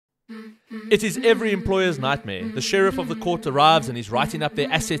It is every employer's nightmare. The sheriff of the court arrives and is writing up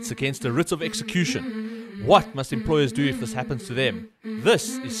their assets against a writ of execution. What must employers do if this happens to them?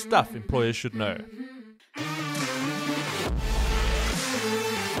 This is stuff employers should know.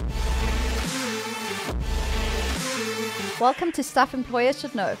 Welcome to Stuff Employers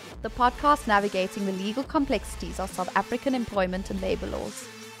Should Know, the podcast navigating the legal complexities of South African employment and labour laws.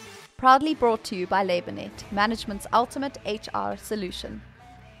 Proudly brought to you by LabourNet, management's ultimate HR solution.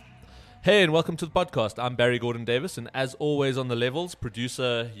 Hey, and welcome to the podcast. I'm Barry Gordon-Davis, and as always on the levels,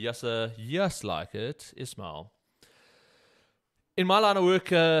 producer yes like it, Ismail. In my line of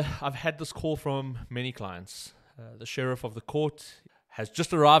work, I've had this call from many clients. The sheriff of the court has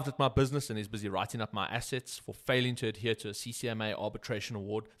just arrived at my business and is busy writing up my assets for failing to adhere to a CCMA arbitration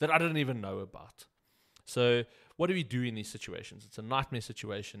award that I didn't even know about. So what do we do in these situations? It's a nightmare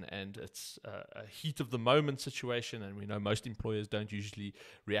situation, and it's a heat of the moment situation, and we know most employers don't usually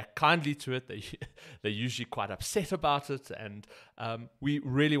react kindly to it. They're usually quite upset about it, and we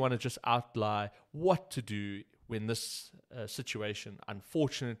really want to just outline what to do when this situation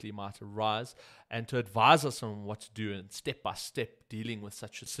unfortunately might arise, and to advise us on what to do and step by step dealing with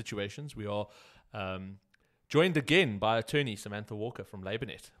such situations. We are joined again by attorney Samantha Walker from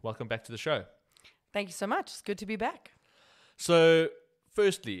LabourNet. Welcome back to the show. Thank you so much. It's good to be back. So,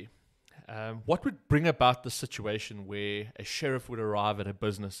 firstly, what would bring about the situation where a sheriff would arrive at a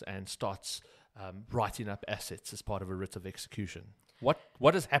business and starts writing up assets as part of a writ of execution?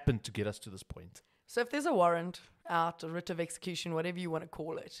 What has happened to get us to this point? So if there's a warrant out, a writ of execution, whatever you want to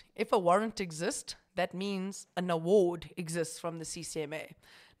call it, if a warrant exists, that means an award exists from the CCMA.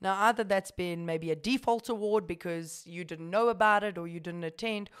 Now, either that's been maybe a default award because you didn't know about it or you didn't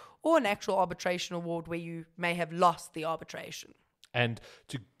attend, or an actual arbitration award where you may have lost the arbitration. And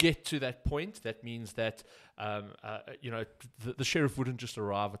to get to that point, that means that the sheriff wouldn't just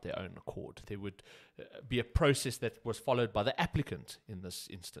arrive at their own accord. There would be a process that was followed by the applicant in this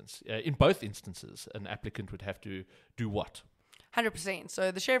instance. In both instances, an applicant would have to do what? 100%.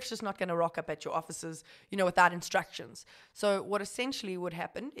 So the sheriff's just not going to rock up at your offices, without instructions. So what essentially would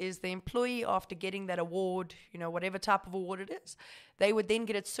happen is the employee, after getting that award, whatever type of award it is, they would then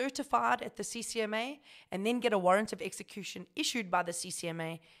get it certified at the CCMA and then get a warrant of execution issued by the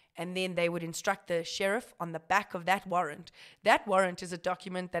CCMA, and then they would instruct the sheriff on the back of that warrant. That warrant is a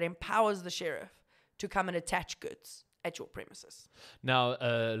document that empowers the sheriff to come and attach goods at your premises. Now,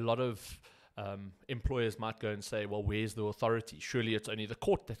 a lot of employers might go and say, well, where's the authority? Surely it's only the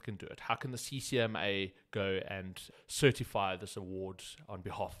court that can do it. How can the CCMA go and certify this award on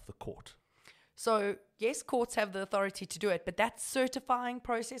behalf of the court? So, yes, courts have the authority to do it, but that certifying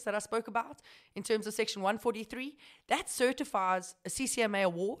process that I spoke about in terms of Section 143, that certifies a CCMA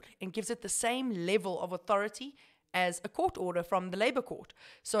award and gives it the same level of authority as a court order from the Labour Court.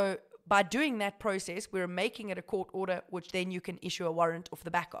 So, by doing that process, we're making it a court order, which then you can issue a warrant off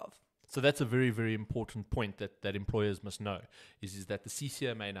the back of. So that's a very, very important point that employers must know, is that the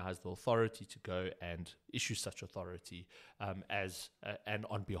CCMA now has the authority to go and issue such authority and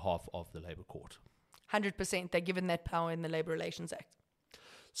on behalf of the Labour Court. 100%. They're given that power in the Labour Relations Act.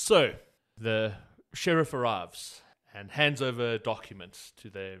 So the sheriff arrives and hands over documents to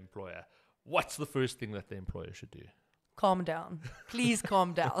their employer. What's the first thing that the employer should do? Calm down. Please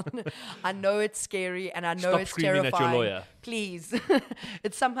calm down. I know it's scary and I know Stop it's screaming terrifying. at your lawyer. Please.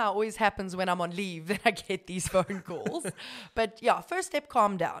 It somehow always happens when I'm on leave that I get these phone calls. But yeah, first step,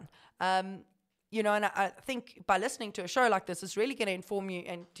 calm down. And I think by listening to a show like this, it's really going to inform you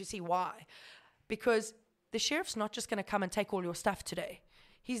and to see why. Because the sheriff's not just going to come and take all your stuff today.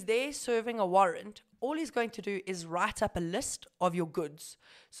 He's there serving a warrant. All he's going to do is write up a list of your goods.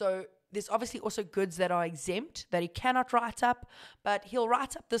 So there's obviously also goods that are exempt that he cannot write up, but he'll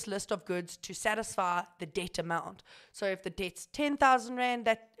write up this list of goods to satisfy the debt amount. So if the debt's 10,000 Rand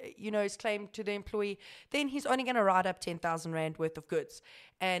that, is claimed to the employee, then he's only going to write up 10,000 Rand worth of goods.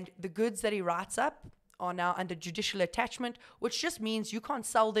 And the goods that he writes up are now under judicial attachment, which just means you can't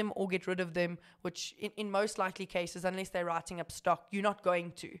sell them or get rid of them, which in most likely cases, unless they're writing up stock, you're not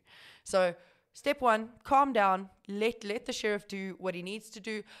going to. So step one, calm down, let the sheriff do what he needs to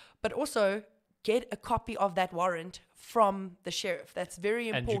do, but also get a copy of that warrant from the sheriff. That's very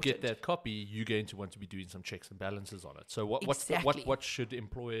important. And you get that copy, you're going to want to be doing some checks and balances on it. So what should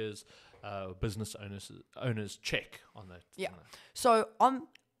employers, business owners check on that? Yeah. So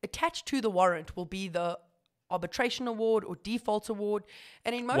attached to the warrant will be the arbitration award or default award,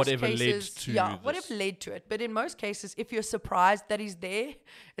 and in most cases, whatever led to it. But in most cases, if you're surprised that he's there,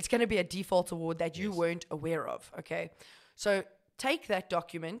 it's going to be a default award that you weren't aware of. Okay, so take that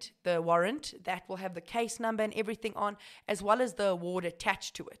document, the warrant, that will have the case number and everything on, as well as the award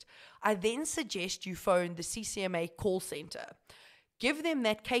attached to it. I then suggest you phone the CCMA call center. Give them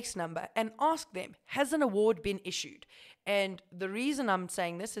that case number and ask them, has an award been issued? And the reason I'm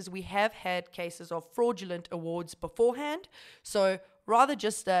saying this is we have had cases of fraudulent awards beforehand. So rather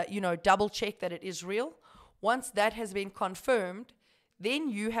just, double check that it is real. Once that has been confirmed, then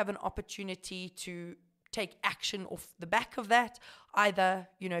you have an opportunity to take action off the back of that. Either,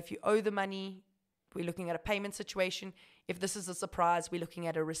 if you owe the money, we're looking at a payment situation. If this is a surprise, we're looking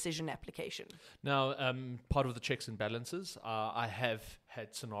at a rescission application. Now, part of the checks and balances, I have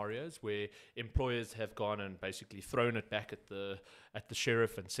had scenarios where employers have gone and basically thrown it back at the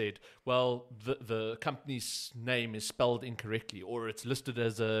sheriff and said, well, the company's name is spelled incorrectly, or it's listed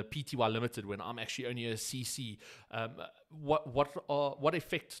as a PTY Limited when I'm actually only a CC. What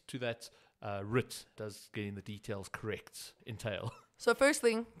effect to that writ does getting the details correct entail? So first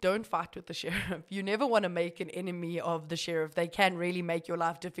thing, don't fight with the sheriff. You never want to make an enemy of the sheriff. They can really make your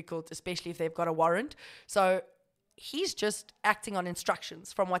life difficult, especially if they've got a warrant. So he's just acting on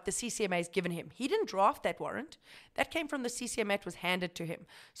instructions from what the CCMA has given him. He didn't draft that warrant. That came from the CCMA. It was handed to him.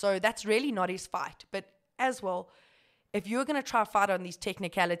 So that's really not his fight. But as well, if you're going to try fight on these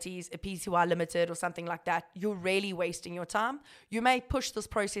technicalities, a PCY Limited or something like that, you're really wasting your time. You may push this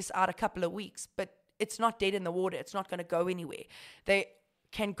process out a couple of weeks, but it's not dead in the water. It's not going to go anywhere. They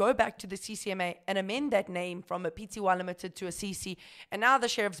can go back to the CCMA and amend that name from a PTY Limited to a CC, and now the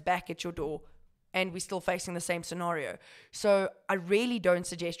sheriff's back at your door, and we're still facing the same scenario. So I really don't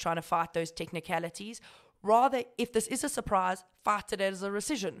suggest trying to fight those technicalities. Rather, if this is a surprise, fight it as a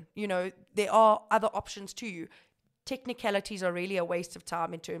rescission. There are other options to you. Technicalities are really a waste of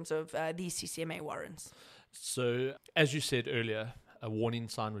time in terms of these CCMA warrants. So, as you said earlier, a warning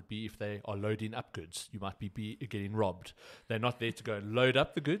sign would be if they are loading up goods. You might be getting robbed. They're not there to go and load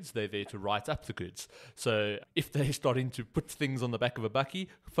up the goods. They're there to write up the goods. So if they're starting to put things on the back of a bakkie,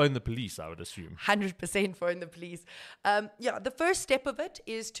 phone the police, I would assume. 100% phone the police. The first step of it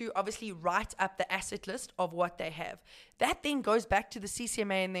is to obviously write up the asset list of what they have. That then goes back to the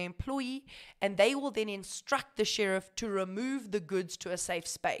CCMA and the employee, and they will then instruct the sheriff to remove the goods to a safe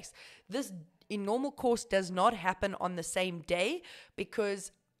space. This in normal course does not happen on the same day,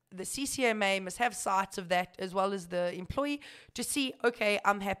 because the CCMA must have sight of that as well as the employee to see, okay,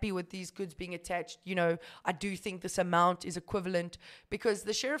 I'm happy with these goods being attached. I do think this amount is equivalent, because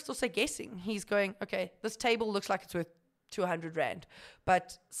the sheriff's also guessing. He's going, okay, this table looks like it's worth 200 Rand.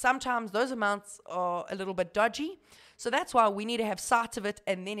 But sometimes those amounts are a little bit dodgy. So that's why we need to have sight of it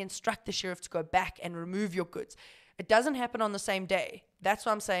and then instruct the sheriff to go back and remove your goods. It doesn't happen on the same day. That's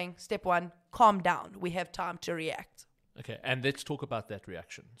why I'm saying, step one, calm down. We have time to react. Okay, and let's talk about that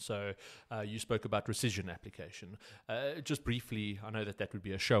reaction. So you spoke about rescission application. Just briefly, I know that would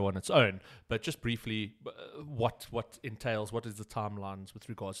be a show on its own, but just briefly, what entails, what is the timelines with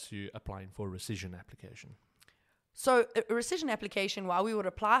regards to applying for a rescission application? So a rescission application, why we would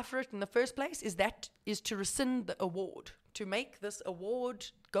apply for it in the first place, is to rescind the award, to make this award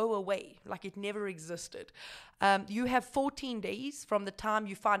go away like it never existed. You have 14 days from the time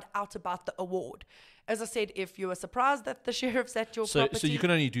you find out about the award. As I said, if you are surprised that the sheriff's at your property... So you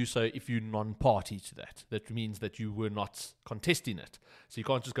can only do so if you're non-party to that. That means that you were not contesting it. So you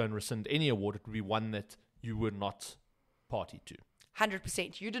can't just go and rescind any award. It would be one that you were not party to.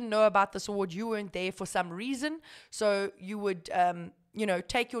 100%. You didn't know about this award. You weren't there for some reason. So you would,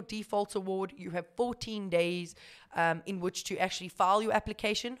 take your default award. You have 14 days in which to actually file your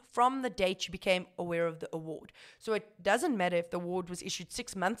application from the date you became aware of the award. So it doesn't matter if the award was issued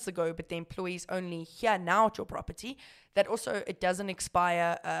 6 months ago, but the employee is only here now at your property. That also, it doesn't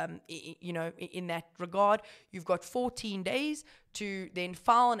expire, in that regard. You've got 14 days to then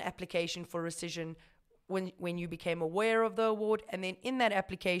file an application for rescission when you became aware of the award, and then in that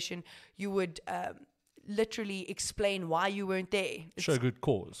application you would literally explain why you weren't there. Show good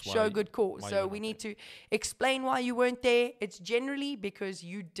cause. So we need to explain why you weren't there. It's generally because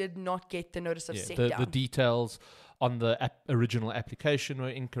you did not get the notice of set down. The details on the original application were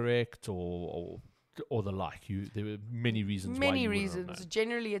incorrect, or the like. There were many reasons. Many reasons.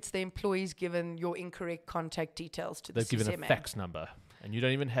 Generally, it's the employee's given your incorrect contact details to the CCMA. They've given a fax number. And you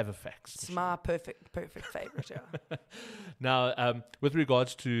don't even have a fax. It's my perfect favorite, yeah. Now, with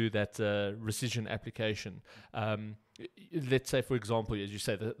regards to that rescission application, let's say, for example, as you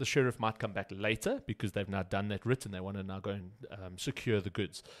say, the sheriff might come back later because they've now done that writ and they want to now go and secure the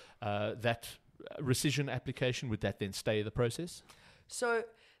goods. That rescission application, would that then stay the process? So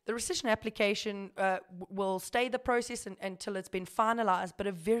the rescission application will stay the process until it's been finalized. But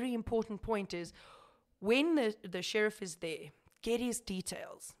a very important point is when the sheriff is there, get his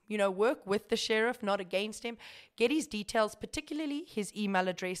details. Work with the sheriff, not against him. Get his details, particularly his email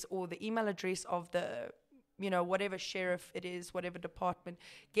address or the email address of the, whatever sheriff it is, whatever department.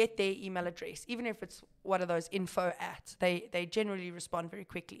 Get their email address, even if it's one of those info @. They generally respond very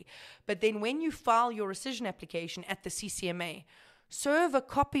quickly. But then when you file your rescission application at the CCMA, serve a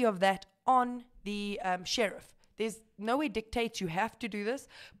copy of that on the sheriff. There's nowhere dictates you have to do this,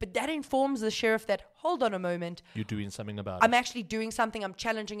 but that informs the sheriff that, hold on a moment. You're doing something about I'm it. actually doing something. I'm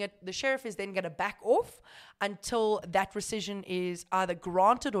challenging it. The sheriff is then going to back off until that rescission is either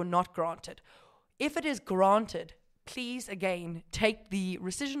granted or not granted. If it is granted, please, again, take the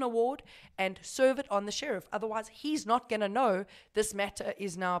rescission award and serve it on the sheriff. Otherwise, he's not going to know this matter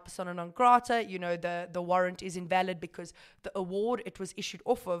is now persona non grata. The warrant is invalid because the award it was issued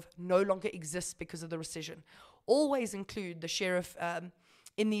off of no longer exists because of the rescission. Always include the sheriff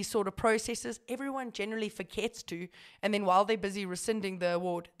in these sort of processes. Everyone generally forgets to, and then while they're busy rescinding the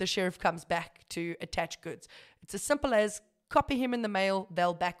award, the sheriff comes back to attach goods. It's as simple as copy him in the mail,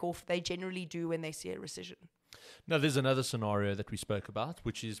 they'll back off. They generally do when they see a rescission. Now, there's another scenario that we spoke about,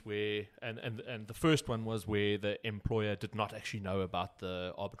 which is where, and the first one was where the employer did not actually know about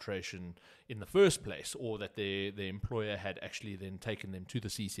the arbitration in the first place, or that the employer had actually then taken them to the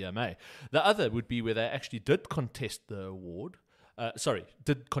CCMA. The other would be where they actually did contest the award,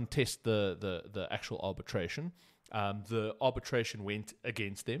 did contest the actual arbitration. The arbitration went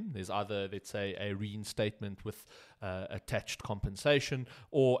against them. There's either, let's say, a reinstatement with attached compensation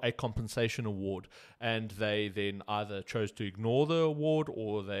or a compensation award, and they then either chose to ignore the award,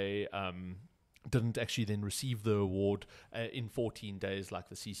 or they didn't actually then receive the award in 14 days like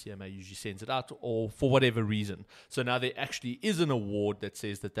the CCMA usually sends it out, or for whatever reason. So now there actually is an award that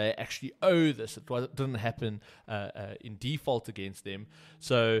says that they actually owe this. It didn't happen in default against them.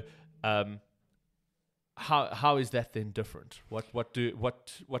 So how is that then different? What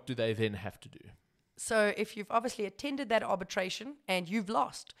do they then have to do? So if you've obviously attended that arbitration and you've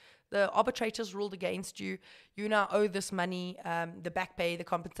lost, the arbitrators ruled against you, you now owe this money, the back pay, the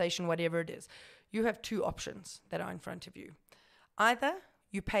compensation, whatever it is. You have two options that are in front of you. Either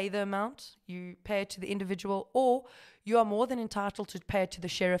you pay the amount, you pay it to the individual, or you are more than entitled to pay it to the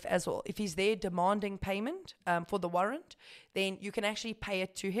sheriff as well. If he's there demanding payment for the warrant, then you can actually pay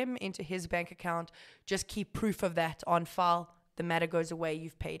it to him into his bank account. Just keep proof of that on file. The matter goes away.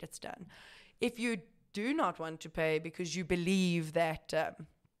 You've paid. It's done. If you do not want to pay because you believe that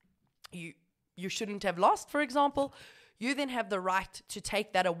you shouldn't have lost, for example, you then have the right to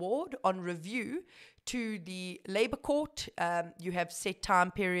take that award on review to the labor court. You have set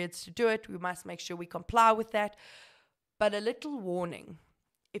time periods to do it. We must make sure we comply with that. But a little warning,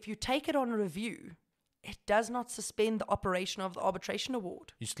 if you take it on review, it does not suspend the operation of the arbitration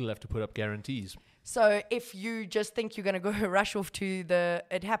award. You still have to put up guarantees. So if you just think you're going to go rush off to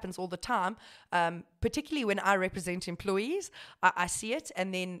it happens all the time, particularly when I represent employees, I see it,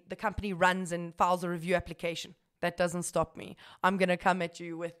 and then the company runs and files a review application. That doesn't stop me. I'm going to come at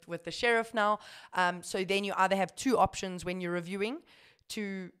you with the sheriff now. So then you either have two options when you're reviewing: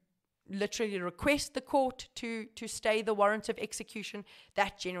 to literally request the court to stay the warrant of execution.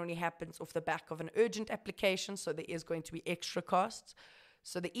 That generally happens off the back of an urgent application, so there is going to be extra costs.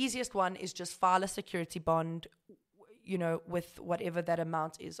 So the easiest one is just file a security bond, with whatever that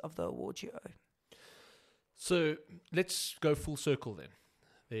amount is of the award you owe. So let's go full circle then.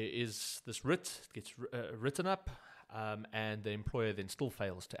 There is this writ, it gets written up, and the employer then still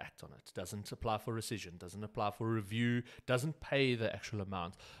fails to act on it, doesn't apply for rescission, doesn't apply for review, doesn't pay the actual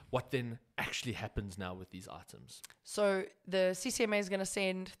amount. What then actually happens now with these items? So the CCMA is going to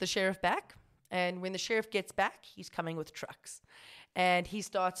send the sheriff back, and when the sheriff gets back, he's coming with trucks. And he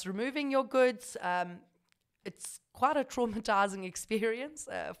starts removing your goods. It's quite a traumatizing experience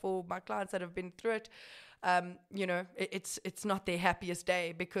for my clients that have been through it. It's not their happiest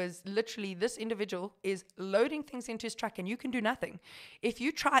day, because literally this individual is loading things into his truck and you can do nothing. If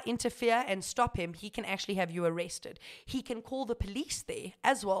you try interfere and stop him, he can actually have you arrested. He can call the police there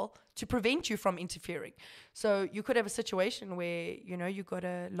as well to prevent you from interfering. So you could have a situation where, you got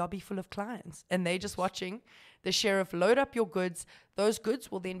a lobby full of clients and they're just watching the sheriff load up your goods. Those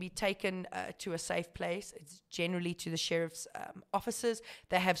goods will then be taken to a safe place. It's generally to the sheriff's offices.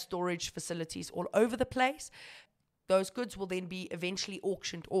 They have storage facilities all over the place. Those goods will then be eventually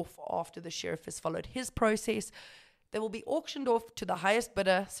auctioned off after the sheriff has followed his process. They will be auctioned off to the highest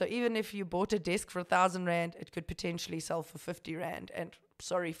bidder. So even if you bought a desk for 1,000 Rand, it could potentially sell for 50 Rand. And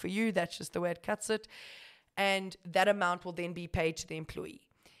sorry for you, that's just the way it cuts it. And that amount will then be paid to the employee.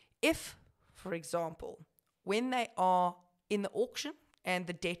 If, for example, when they are in the auction and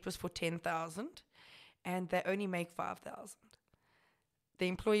the debt was for 10,000 and they only make 5,000, the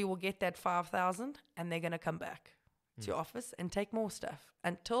employee will get that 5,000 and they're going to come back to your office and take more stuff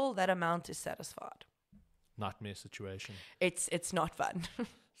until that amount is satisfied. Nightmare situation. It's not fun.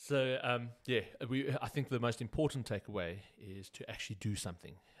 So, I think the most important takeaway is to actually do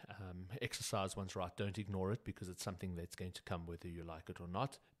something. Exercise one's right. Don't ignore it, because it's something that's going to come whether you like it or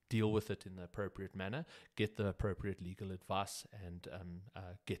not. Deal with it in the appropriate manner. Get the appropriate legal advice, and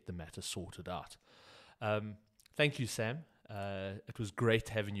get the matter sorted out. Thank you, Sam. It was great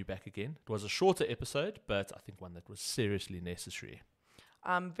having you back again. It was a shorter episode, but I think one that was seriously necessary.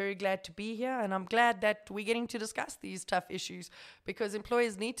 I'm very glad to be here, and I'm glad that we're getting to discuss these tough issues, because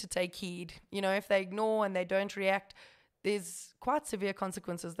employers need to take heed. You know, if they ignore and they don't react, there's quite severe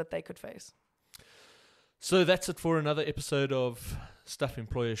consequences that they could face. So that's it for another episode of Stuff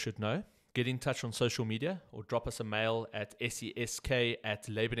Employers Should Know. Get in touch on social media or drop us a mail at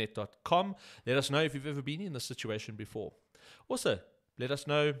sesk@labornet.com. Let us know if you've ever been in this situation before. Also, let us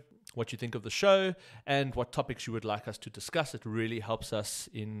know what you think of the show and what topics you would like us to discuss. It really helps us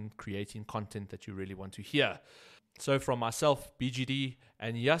in creating content that you really want to hear. So from myself, BGD,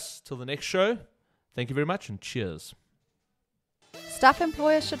 and Yas, till the next show, thank you very much and cheers. Stuff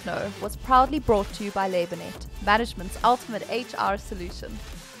Employers Should Know was proudly brought to you by LaborNet, management's ultimate HR solution.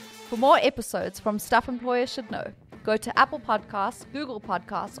 For more episodes from Stuff Employers Should Know, go to Apple Podcasts, Google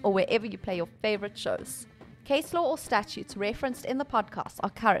Podcasts, or wherever you play your favorite shows. Case law or statutes referenced in the podcast are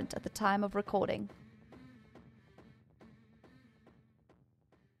current at the time of recording.